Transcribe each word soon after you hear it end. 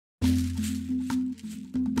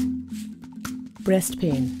Breast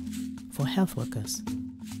pain for health workers.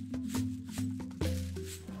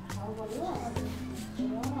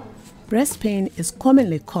 Breast pain is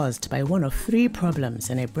commonly caused by one of three problems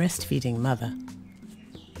in a breastfeeding mother.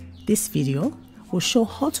 This video will show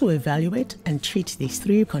how to evaluate and treat these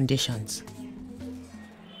three conditions: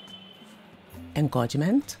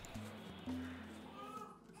 engorgement,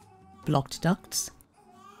 blocked ducts,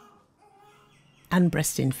 and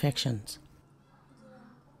breast infections.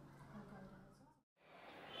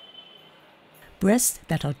 Breasts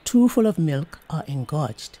that are too full of milk are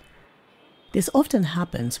engorged. This often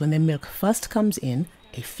happens when the milk first comes in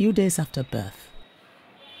a few days after birth.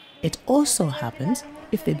 It also happens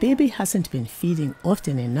if the baby hasn't been feeding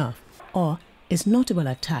often enough or is not well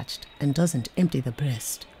attached and doesn't empty the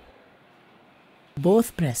breast.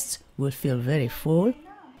 Both breasts will feel very full,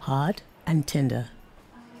 hard, and tender.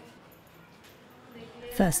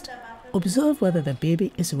 First, observe whether the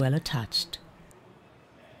baby is well attached.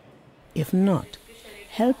 If not,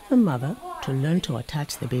 help the mother to learn to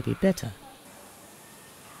attach the baby better.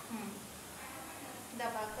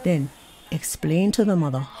 Then, explain to the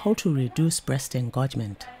mother how to reduce breast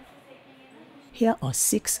engorgement. Here are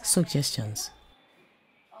 6 suggestions.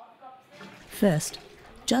 First,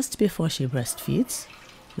 just before she breastfeeds,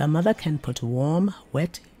 the mother can put warm,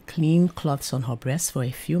 wet, clean cloths on her breast for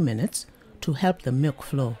a few minutes to help the milk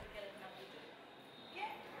flow.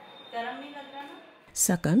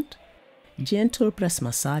 Second, gentle breast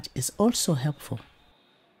massage is also helpful.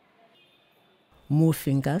 Move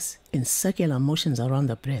fingers in circular motions around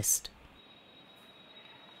the breast.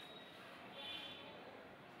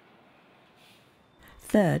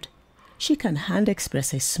 Third, she can hand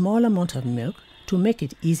express a small amount of milk to make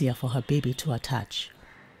it easier for her baby to attach.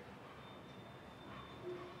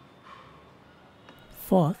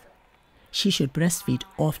 Fourth, she should breastfeed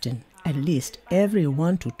often, at least every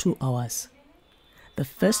 1 to 2 hours. The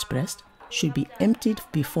first breast should be emptied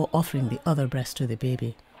before offering the other breast to the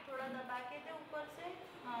baby.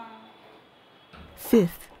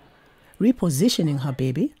 Fifth, repositioning her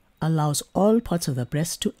baby allows all parts of the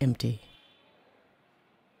breast to empty.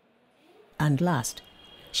 And last,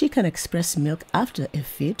 she can express milk after a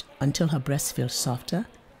feed until her breast feels softer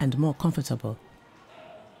and more comfortable.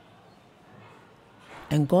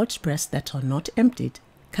 Engorged breasts that are not emptied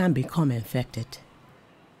can become infected.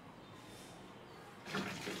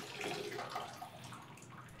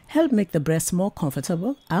 Help make the breast more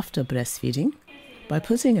comfortable after breastfeeding by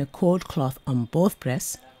putting a cold cloth on both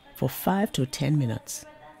breasts for 5 to 10 minutes.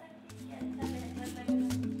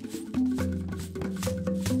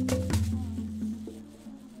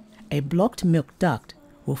 A blocked milk duct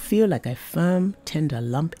will feel like a firm, tender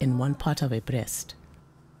lump in one part of a breast.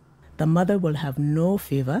 The mother will have no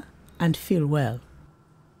fever and feel well.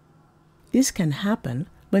 This can happen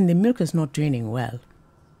when the milk is not draining well.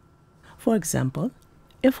 For example,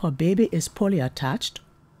 if her baby is poorly attached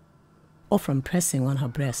or from pressing on her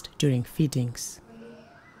breast during feedings.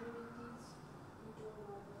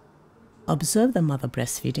 Observe the mother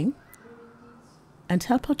breastfeeding and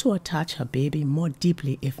help her to attach her baby more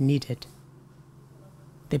deeply if needed.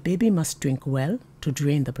 The baby must drink well to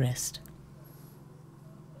drain the breast.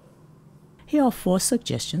 Here are 4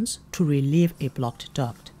 suggestions to relieve a blocked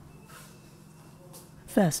duct.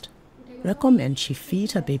 First, recommend she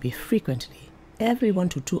feed her baby frequently, every 1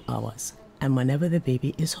 to 2 hours, and whenever the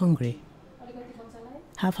baby is hungry.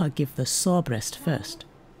 Have her give the sore breast first.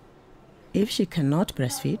 If she cannot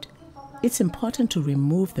breastfeed, it's important to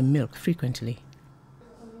remove the milk frequently.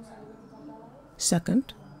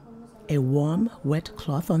 Second, a warm, wet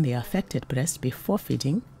cloth on the affected breast before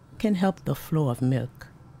feeding can help the flow of milk.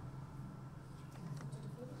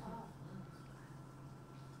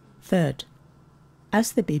 Third,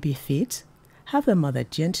 as the baby feeds, have the mother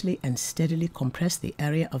gently and steadily compress the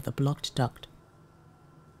area of the blocked duct.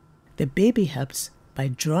 The baby helps by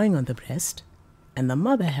drawing on the breast, and the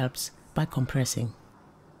mother helps by compressing.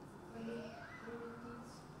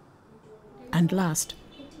 And last,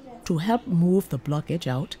 to help move the blockage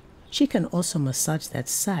out, she can also massage that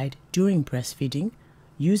side during breastfeeding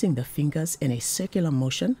using the fingers in a circular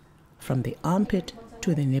motion from the armpit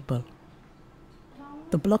to the nipple.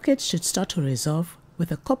 The blockage should start to resolve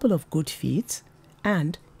with a couple of good feeds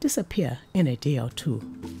and disappear in a day or 2.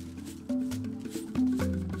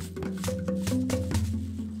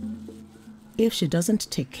 If she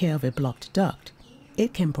doesn't take care of a blocked duct,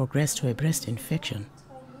 it can progress to a breast infection.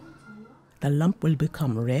 The lump will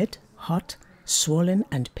become red, hot, swollen,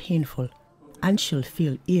 and painful, and she'll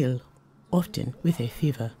feel ill, often with a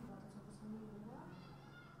fever.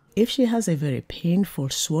 If she has a very painful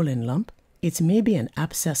swollen lump, it may be an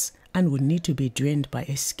abscess and would need to be drained by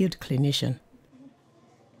a skilled clinician.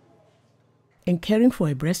 In caring for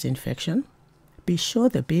a breast infection, be sure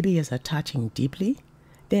the baby is attaching deeply,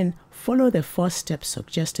 then follow the 4 steps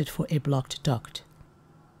suggested for a blocked duct.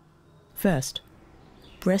 First,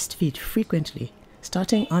 breastfeed frequently,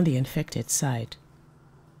 starting on the infected side.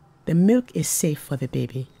 The milk is safe for the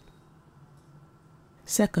baby.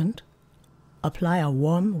 Second, apply a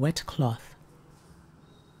warm, wet cloth.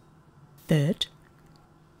 Third,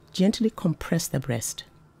 gently compress the breast.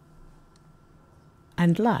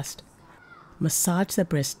 And last, massage the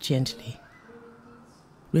breast gently.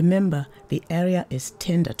 Remember, the area is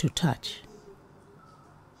tender to touch.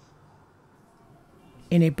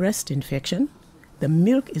 In a breast infection, the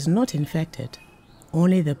milk is not infected,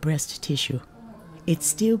 only the breast tissue. It's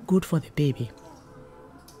still good for the baby.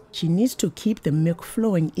 She needs to keep the milk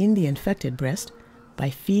flowing in the infected breast by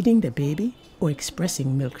feeding the baby or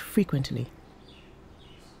expressing milk frequently.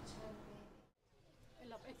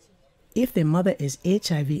 If the mother is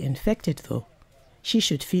HIV infected though, she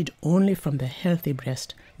should feed only from the healthy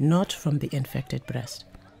breast, not from the infected breast.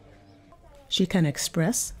 She can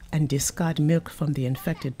express and discard milk from the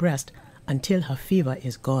infected breast until her fever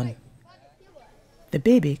is gone. The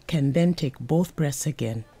baby can then take both breasts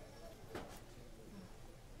again.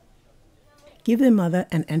 Give the mother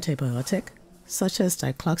an antibiotic, such as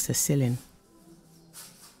dicloxacillin.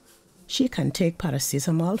 She can take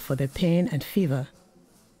paracetamol for the pain and fever.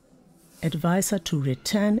 Advise her to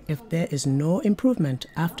return if there is no improvement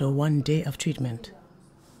after 1 day of treatment.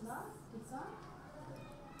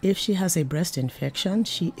 If she has a breast infection,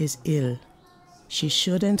 she is ill. She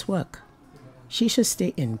shouldn't work. She should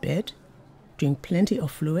stay in bed, drink plenty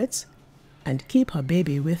of fluids, and keep her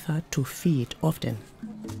baby with her to feed often.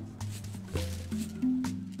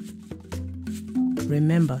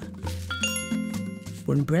 Remember,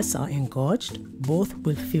 when breasts are engorged, both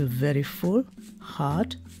will feel very full,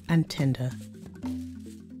 hard, and tender.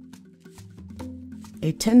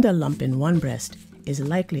 A tender lump in one breast is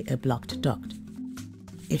likely a blocked duct.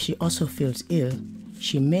 If she also feels ill,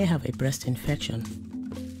 she may have a breast infection.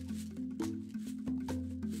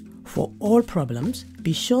 For all problems,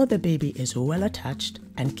 be sure the baby is well attached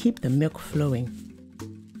and keep the milk flowing.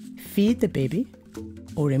 Feed the baby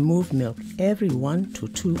or remove milk every 1 to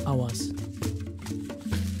 2 hours.